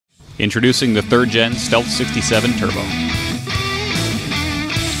Introducing the 3rd Gen Stealth 67 Turbo.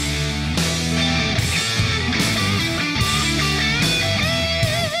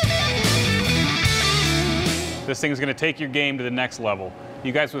 This thing is going to take your game to the next level.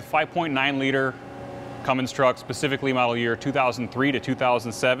 You guys with 5.9 liter Cummins trucks, specifically model year 2003 to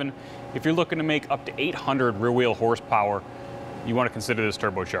 2007, if you're looking to make up to 800 rear wheel horsepower, you want to consider this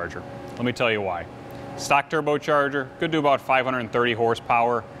turbocharger. Let me tell you why. Stock turbocharger, could do about 530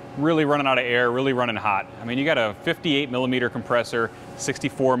 horsepower, really running out of air, really running hot. I mean, you got a 58 millimeter compressor,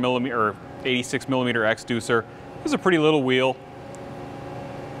 64 millimeter or 86 millimeter exducer. This is a pretty little wheel.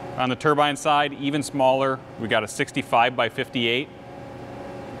 On the turbine side, even smaller, we got a 65 by 58.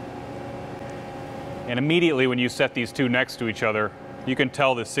 And immediately when you set these two next to each other, you can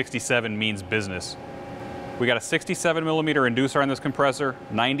tell this 67 means business. We got a 67 millimeter inducer on this compressor,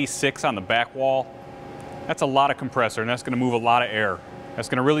 96 on the back wall. That's a lot of compressor, and that's going to move a lot of air. That's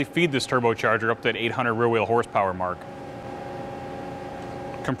going to really feed this turbocharger up to that 800 rear wheel horsepower mark.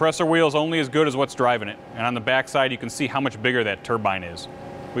 Compressor wheel is only as good as what's driving it, and on the back side you can see how much bigger that turbine is.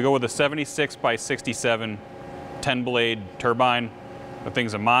 We go with a 76 by 67 10 blade turbine. The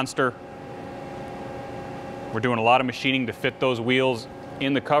thing's a monster. We're doing a lot of machining to fit those wheels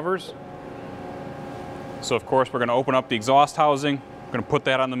in the covers. So of course we're going to open up the exhaust housing. We're going to put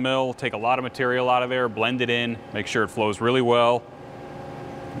that on the mill, take a lot of material out of there, blend it in, make sure it flows really well.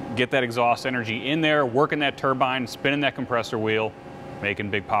 Get that exhaust energy in there, working that turbine, spinning that compressor wheel, making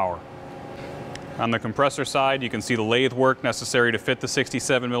big power. On the compressor side, you can see the lathe work necessary to fit the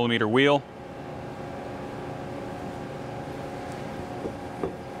 67 millimeter wheel.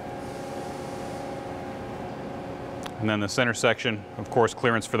 And then the center section, of course,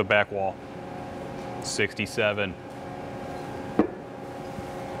 clearance for the back wall. 67.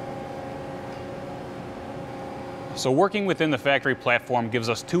 So working within the factory platform gives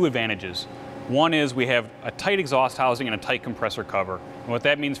us two advantages. One is we have a tight exhaust housing and a tight compressor cover. And what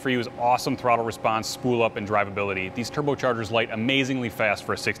that means for you is awesome throttle response, spool up, and drivability. These turbochargers light amazingly fast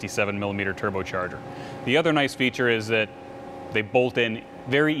for a 67 millimeter turbocharger. The other nice feature is that they bolt in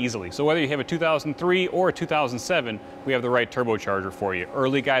very easily. So whether you have a 2003 or a 2007, we have the right turbocharger for you.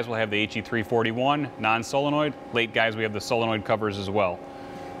 Early guys will have the HE341 non-solenoid. Late guys, we have the solenoid covers as well.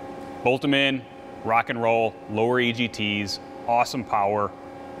 Bolt them in, rock and roll, lower EGTs, awesome power,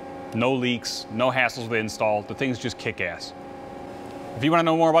 no leaks, no hassles with the install. The thing's just kick ass. If you want to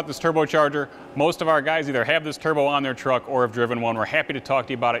know more about this turbocharger, most of our guys either have this turbo on their truck or have driven one. We're happy to talk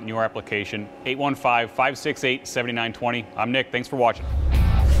to you about it in your application. 815-568-7920. I'm Nick. Thanks for watching.